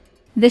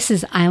This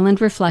is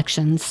Island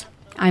Reflections.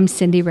 I'm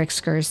Cindy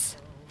Rixkers.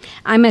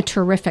 I'm a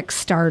terrific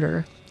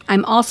starter.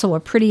 I'm also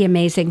a pretty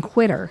amazing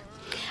quitter.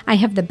 I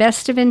have the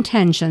best of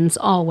intentions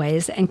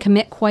always and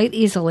commit quite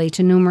easily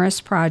to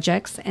numerous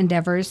projects,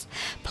 endeavors,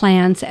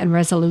 plans, and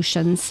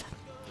resolutions.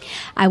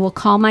 I will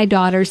call my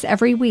daughters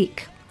every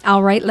week.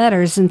 I'll write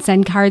letters and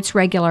send cards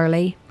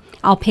regularly.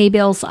 I'll pay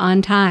bills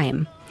on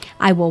time.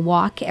 I will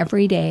walk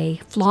every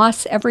day,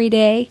 floss every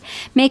day,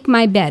 make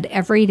my bed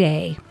every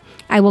day.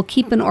 I will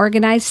keep an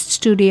organized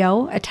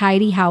studio, a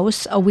tidy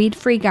house, a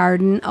weed-free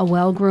garden, a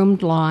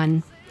well-groomed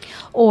lawn.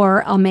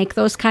 Or I'll make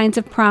those kinds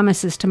of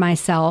promises to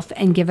myself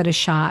and give it a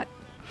shot.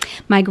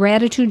 My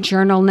gratitude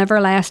journal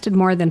never lasted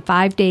more than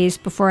 5 days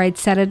before I'd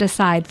set it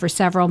aside for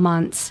several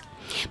months.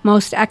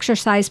 Most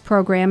exercise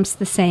programs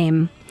the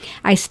same.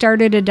 I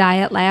started a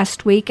diet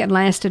last week and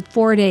lasted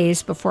 4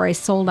 days before I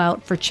sold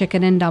out for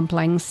chicken and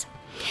dumplings.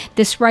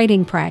 This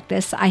writing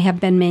practice I have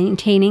been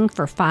maintaining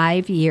for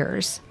 5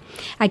 years.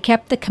 I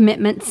kept the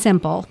commitment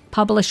simple,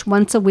 publish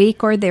once a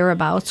week or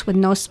thereabouts with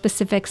no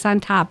specifics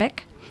on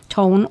topic,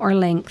 tone, or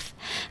length,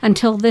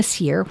 until this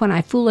year when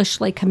I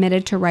foolishly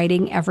committed to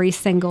writing every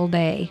single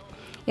day.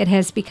 It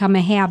has become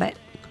a habit.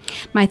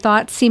 My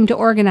thoughts seem to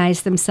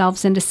organize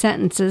themselves into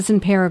sentences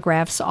and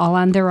paragraphs all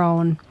on their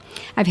own.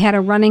 I've had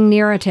a running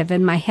narrative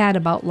in my head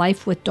about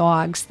life with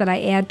dogs that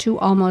I add to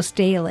almost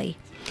daily.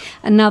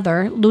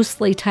 Another,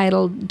 loosely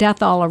titled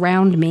Death All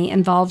Around Me,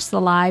 involves the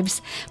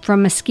lives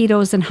from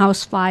mosquitoes and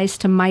houseflies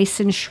to mice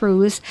and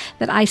shrews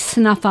that I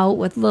snuff out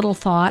with little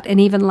thought and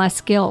even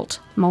less guilt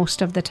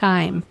most of the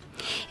time.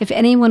 If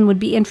anyone would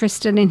be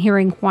interested in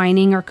hearing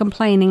whining or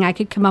complaining, I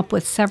could come up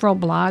with several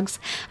blogs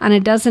on a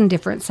dozen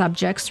different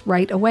subjects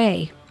right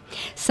away.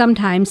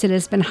 Sometimes it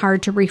has been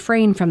hard to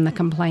refrain from the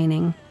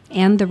complaining,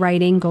 and the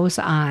writing goes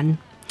on.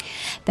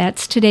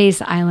 That's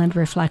today's Island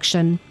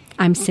Reflection.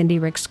 I'm Cindy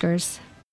Rixkers.